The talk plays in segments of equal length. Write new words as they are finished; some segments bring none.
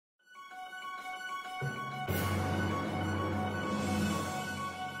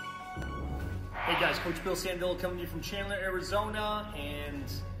guys, Coach Bill Sandilla coming to you from Chandler, Arizona, and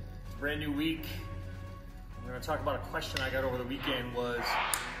it's a brand new week. I'm going to talk about a question I got over the weekend was,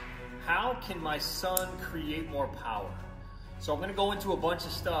 how can my son create more power? So I'm going to go into a bunch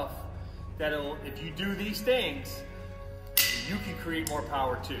of stuff that'll, if you do these things, you can create more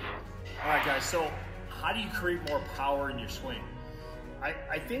power too. All right, guys, so how do you create more power in your swing?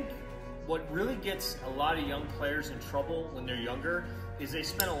 I think what really gets a lot of young players in trouble when they're younger is they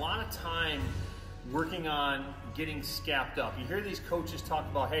spend a lot of time working on getting scapped up. You hear these coaches talk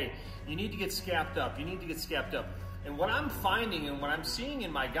about, hey, you need to get scapped up, you need to get scapped up. And what I'm finding and what I'm seeing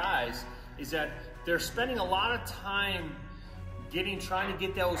in my guys is that they're spending a lot of time trying to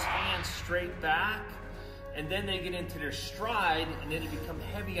get those hands straight back, and then they get into their stride and then they become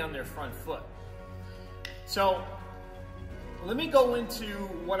heavy on their front foot. So let me go into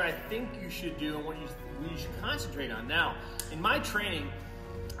what I think you should do and what you should concentrate on. Now, in my training,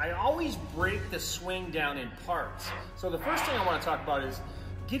 I always break the swing down in parts. So the first thing I want to talk about is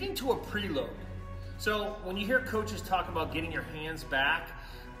getting to a preload. So when you hear coaches talk about getting your hands back,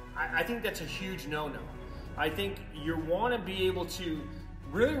 I think that's a huge no-no. I think you want to be able to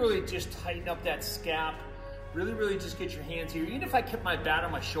really just tighten up that scap, really just get your hands here. Even if I kept my bat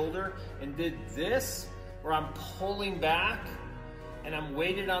on my shoulder and did this, where I'm pulling back and I'm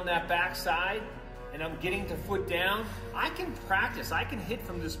weighted on that backside and I'm getting the foot down, I can practice, I can hit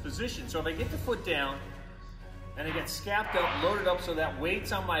from this position. So if I get the foot down and I get scapped up, loaded up so that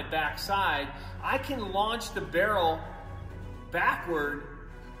weight's on my backside, I can launch the barrel backward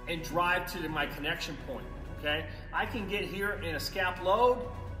and drive to my connection point, okay? I can get here in a scap load,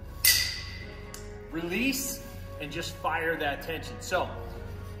 release, and just fire that tension. So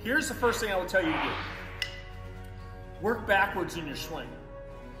here's the first thing I would tell you to do. Work backwards in your swing.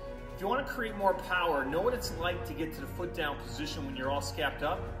 If you want to create more power, know what it's like to get to the foot down position when you're all scapped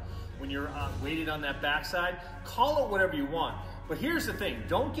up, when you're weighted on that backside. Call it whatever you want. But here's the thing,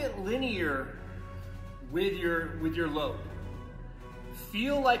 don't get linear with your load.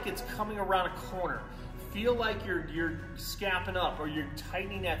 Feel like it's coming around a corner. Feel like you're scapping up, or you're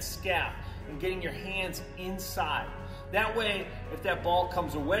tightening that scap and getting your hands inside. That way, if that ball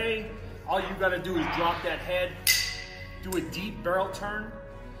comes away, all you got to do is drop that head, do a deep barrel turn,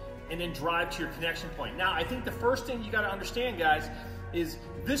 and then drive to your connection point. Now, I think the first thing you got to understand, guys, is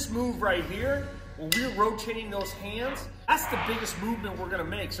this move right here, when we're rotating those hands, that's the biggest movement we're going to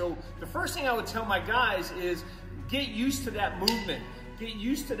make. So the first thing I would tell my guys is get used to that movement. Get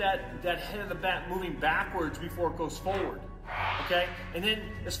used to that head of the bat moving backwards before it goes forward, okay? And then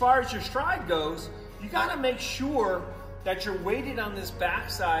as far as your stride goes, you got to make sure that you're weighted on this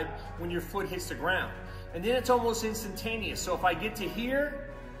backside when your foot hits the ground. And then it's almost instantaneous. So if I get to here,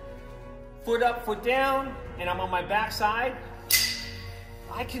 foot up, foot down, and I'm on my backside,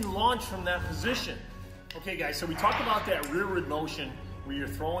 I can launch from that position. Okay, guys, so we talked about that rearward motion where you're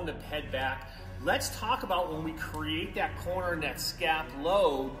throwing the head back. Let's talk about when we create that corner and that scap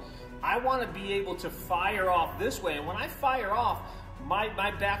load. I want to be able to fire off this way. And when I fire off, my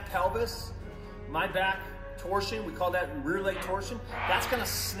back pelvis, my back torsion, we call that rear leg torsion, that's going to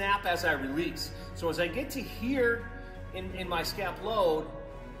snap as I release. So as I get to here in my scap load,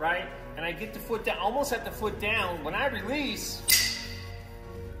 right, and I get the foot down, almost at the foot down, when I release,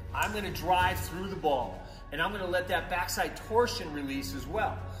 I'm going to drive through the ball, and I'm going to let that backside torsion release as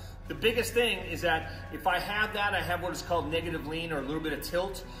well. The biggest thing is that if I have that, I have what is called negative lean, or a little bit of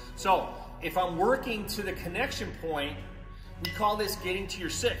tilt. So if I'm working to the connection point, we call this getting to your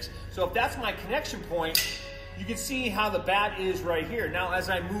six. So if that's my connection point, you can see how the bat is right here. Now, as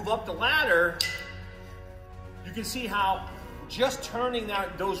I move up the ladder, you can see how just turning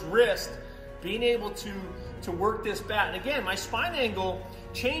those wrists, being able to work this bat. And again, my spine angle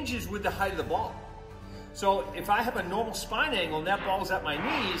changes with the height of the ball. So if I have a normal spine angle and that ball is at my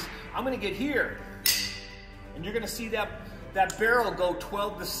knees, I'm going to get here. And you're going to see that barrel go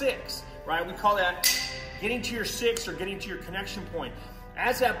 12 to 6, right? We call that getting to your 6 or getting to your connection point.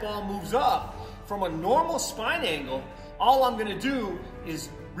 As that ball moves up, from a normal spine angle, all I'm going to do is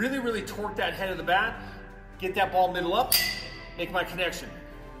really torque that head of the bat, get that ball middle up, make my connection.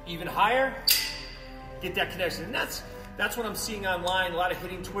 Even higher, get that connection. And that's what I'm seeing online, a lot of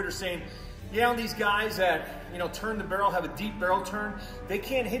hitting Twitter saying, yeah, these guys that, turn the barrel, have a deep barrel turn, they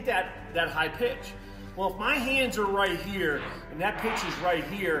can't hit that high pitch. Well, if my hands are right here and that pitch is right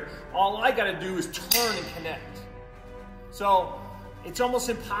here, all I got to do is turn and connect. So it's almost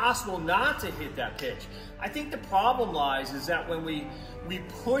impossible not to hit that pitch. I think the problem lies is that when we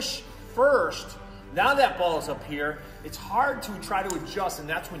push first, now that ball is up here, it's hard to try to adjust, and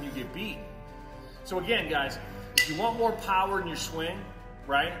that's when you get beat. So again, guys, if you want more power in your swing,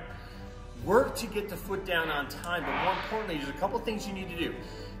 right, Work to get the foot down on time, but more importantly, there's a couple things you need to do.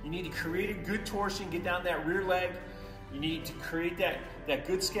 You need to create a good torsion, get down that rear leg. You need to create that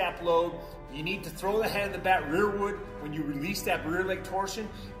good scap load. You need to throw the head of the bat rearward when you release that rear leg torsion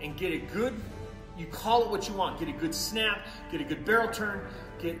and get a good, you call it what you want, get a good snap, get a good barrel turn,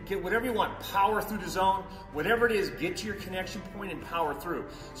 get whatever you want, power through the zone, whatever it is, get to your connection point and power through.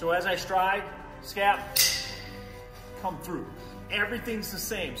 So as I stride, scap, come through. Everything's the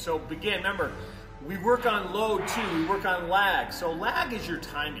same. So again, remember, we work on load too, we work on lag. So lag is your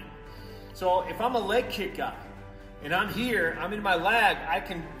timing. So if I'm a leg kick guy, and I'm here, I'm in my lag, I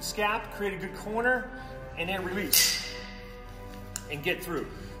can scap, create a good corner, and then release, and get through.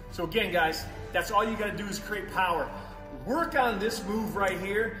 So again, guys, that's all you gotta do is create power. Work on this move right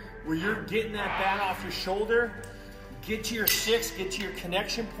here, where you're getting that bat off your shoulder, get to your 6, get to your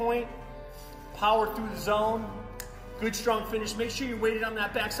connection point, power through the zone, good strong finish. Make sure you're weighted on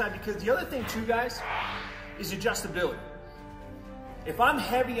that backside, because the other thing too, guys, is adjustability. If I'm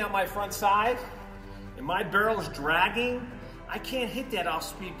heavy on my front side, and my barrel is dragging, I can't hit that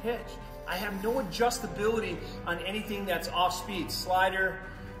off-speed pitch. I have no adjustability on anything that's off-speed. Slider,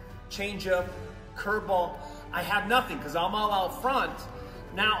 changeup, curveball. I have nothing because I'm all out front.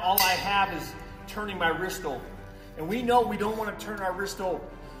 Now all I have is turning my wrist over. And we know we don't want to turn our wrist over.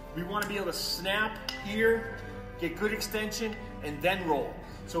 We want to be able to snap here, get good extension, and then roll.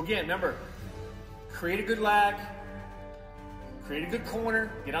 So again, remember, create a good lag, create a good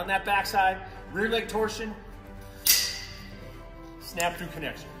corner, get on that backside, rear leg torsion, snap through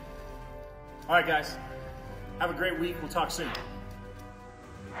connection. All right, guys, have a great week. We'll talk soon.